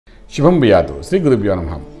శుభం బియాతు శ్రీ గురుభ్యో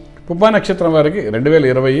నమః. పుబ్బా నక్షత్రం వారికి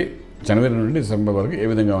 2020 జనవరి నుండి డిసెంబర్ వరకు ఏ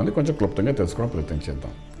విధంగా ఉంది కొంచెం క్లుప్తంగా తెలుసుకోవడం ప్రయత్నం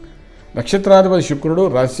చేద్దాం. నక్షత్రాధిపతి శుక్రుడు,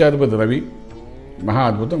 రాశ్యాధిపతి రవి మహా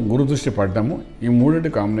అద్భుతం, గురు దృష్టి పడ్డము, ఈ మూడింటి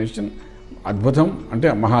కాంబినేషన్ అద్భుతం అంటే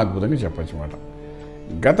మహా అద్భుతంగా చెప్పచ్చు అన్నమాట.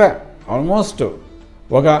 గత ఆల్మోస్ట్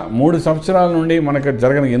ఒక 3 సంవత్సరాల నుండి మనకు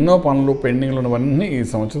జరగని ఎన్నో పనులు పెండింగ్లు ఉన్నవన్నీ ఈ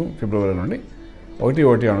సంవత్సరం ఫిబ్రవరి నుండి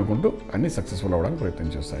ఒకటి అనుకుంటూ అన్నీ సక్సెస్ఫుల్ అవ్వడానికి ప్రయత్నం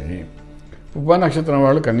చేస్తాయి. పుబ్బా నక్షత్రం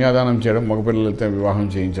వాళ్ళు కన్యాదానం చేయడం, మగపిల్లలతో వివాహం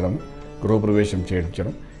చేయించడం, గృహప్రవేశం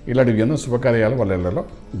చేయించడం ఇలాంటి ఎన్నో శుభకార్యాలు వాళ్ళ ఇళ్లలో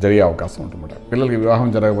జరిగే అవకాశం ఉంటుందన్నమాట. పిల్లలకి వివాహం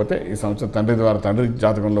జరగకపోతే ఈ సంవత్సరం తండ్రి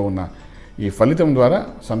జాతకంలో ఉన్న ఈ ఫలితం ద్వారా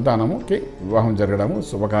సంతానముకి వివాహం జరగడము,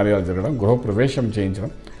 శుభకార్యాలు జరగడం, గృహప్రవేశం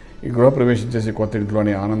చేయించడం, ఈ గృహప్రవేశం చేసి కొత్త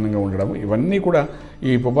ఇంట్లోనే ఆనందంగా ఉండడం ఇవన్నీ కూడా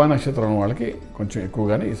ఈ పుబ్బా నక్షత్రం వాళ్ళకి కొంచెం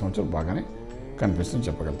ఎక్కువగానే ఈ సంవత్సరం బాగానే కనిపిస్తుంది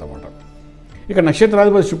చెప్పగలుగుతామన్నమాట. ఇక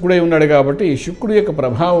నక్షత్రాధిపతి శుక్రుడై ఉన్నాడు కాబట్టి ఈ శుక్రుడి యొక్క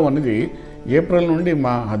ప్రభావం అనేది ఏప్రిల్ నుండి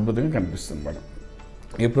మా అద్భుతంగా కనిపిస్తుంది మేడం.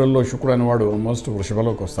 ఏప్రిల్లో శుక్రుడు అనేవాడు ఆల్మోస్ట్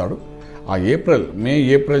వృషభంలోకి వస్తాడు. ఆ మే,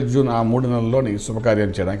 ఏప్రిల్, జూన్ ఆ 3 నెలల్లోని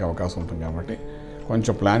శుభకార్యాలు చేయడానికి అవకాశం ఉంటుంది కాబట్టి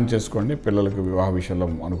కొంచెం ప్లాన్ చేసుకోండి. పిల్లలకు వివాహ విషయంలో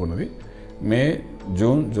అనుకున్నది మే,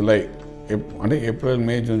 జూన్, జూలై అంటే ఏప్రిల్,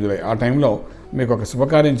 మే, జూన్, జూలై ఆ టైంలో మీకు ఒక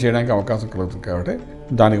శుభకార్యం చేయడానికి అవకాశం కలుగుతుంది కాబట్టి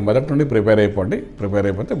దానికి మొదటి నుండి ప్రిపేర్ అయిపోతే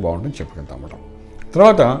బాగుంటుంది చెప్పగలుగుతామన్నమాట.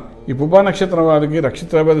 తర్వాత ఈ పుబ్బా నక్షత్రం వారికి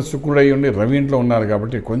నక్షత్రాధిపతి శుక్రుడై ఉండి రవి ఇంట్లో ఉన్నారు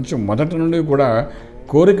కాబట్టి కొంచెం మొదటి నుండి కూడా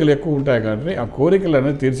కోరికలు ఎక్కువ ఉంటాయి కాబట్టి ఆ కోరికలు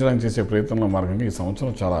అనేది తీర్చడానికి చేసే ప్రయత్నంలో మార్గంగా ఈ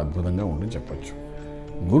సంవత్సరం చాలా అద్భుతంగా ఉందని చెప్పచ్చు.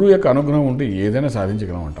 గురువు యొక్క అనుగ్రహం ఉంటే ఏదైనా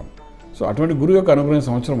సాధించగలం అంటాం. సో అటువంటి గురువు యొక్క అనుగ్రహం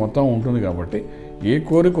సంవత్సరం మొత్తం ఉంటుంది కాబట్టి ఏ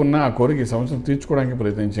కోరిక ఉన్నా ఆ కోరిక ఈ సంవత్సరం తీర్చుకోవడానికి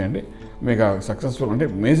ప్రయత్నించండి. మీకు సక్సెస్ఫుల్ అంటే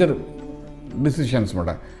మేజర్ డిసిషన్స్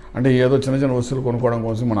అన్నమాట. అంటే ఏదో చిన్న చిన్న వస్తువులు కొనుక్కోవడం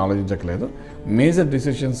కోసం మనం ఆలోచించట్లేదు. మేజర్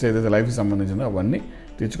డిసిషన్స్ ఏదైతే లైఫ్కి సంబంధించిందో అవన్నీ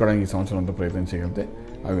తీర్చుకోవడానికి ఈ సంవత్సరం అంతా ప్రయత్నం చేయగలిగితే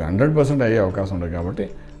అవి 100% అయ్యే అవకాశం ఉంటుంది కాబట్టి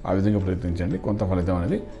ఆ విధంగా ప్రయత్నించండి. కొంత ఫలితం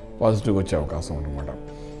అనేది పాజిటివ్గా వచ్చే అవకాశం ఉందన్నమాట.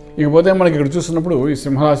 ఇకపోతే మనకి ఇక్కడ చూస్తున్నప్పుడు ఈ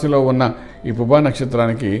సింహరాశిలో ఉన్న ఈ పుబ్బా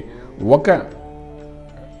నక్షత్రానికి ఒక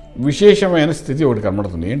విశేషమైన స్థితి ఒకటి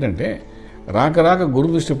కనబడుతుంది. ఏంటంటే రాక గురు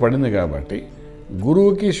దృష్టి పడింది కాబట్టి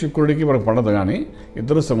గురువుకి శుక్రుడికి మనకు పడదు కానీ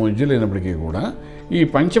ఇద్దరు సమూజ్యులైనప్పటికీ కూడా ఈ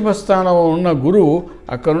పంచమ స్థానంలో ఉన్న గురువు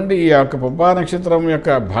అక్కడ నుండి ఈ యొక్క పుబ్బా నక్షత్రం యొక్క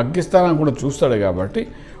భాగ్యస్థానాన్ని కూడా చూస్తాడు కాబట్టి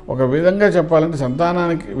ఒక విధంగా చెప్పాలంటే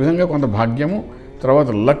సంతానానికి విధంగా కొంత భాగ్యము తర్వాత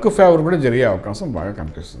లక్ ఫేవర్ కూడా జరిగే అవకాశం బాగా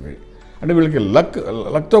కనిపిస్తుంది. అంటే వీళ్ళకి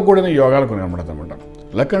లక్తో కూడిన యోగాలు కొన్ని కనబడతామన్నమాట.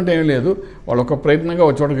 లక్ అంటే ఏం లేదు, వాళ్ళు ఒక ప్రయత్నంగా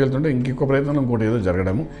ఒక చోటకి వెళ్తుంటే ఇంకొక ప్రయత్నం ఇంకోటి ఏదో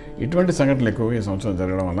జరగడము ఇటువంటి సంఘటనలు ఎక్కువగా ఈ సంవత్సరం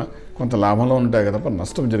జరగడం వల్ల కొంత లాభంలో ఉంటాయి కదా, తప్ప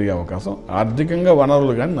నష్టం జరిగే అవకాశం ఆర్థికంగా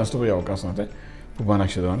వనరులు కానీ నష్టపోయే అవకాశం అయితే పుబ్బా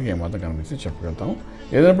నక్షత్రానికి ఏమాత్రం కనిపిస్తే చెప్పగలుగుతాము.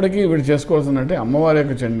 ఏదైనప్పటికీ వీడు చేసుకోవాల్సిందంటే అమ్మవారి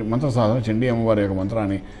యొక్క మంత్ర సాధన, చండీ అమ్మవారి యొక్క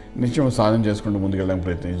మంత్రాన్ని నిత్యం సాధన చేసుకుంటూ ముందుకెళ్ళడానికి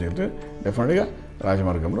ప్రయత్నించగలిగితే డెఫినెట్గా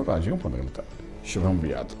రాజమార్గంలో రాజ్యం పొందగలుగుతారు. శుభం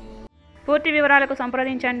బియాతు. పూర్తి వివరాలకు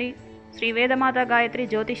సంప్రదించండి శ్రీ వేదమాత గాయత్రి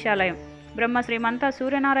జ్యోతిష్యాలయం, బ్రహ్మశ్రీ మంత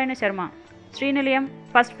సూర్యనారాయణ శర్మ, శ్రీ నిలయం,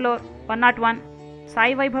 first floor, 101,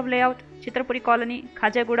 Sai Vaibhav layout, Chitrapuri colony,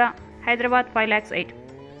 Khajaguda, Hyderabad 5,08,000.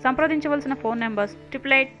 సంప్రదించవలసిన ఫోన్ నెంబర్స్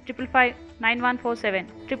 8885559147,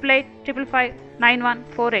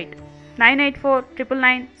 8855559148,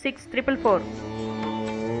 984999644.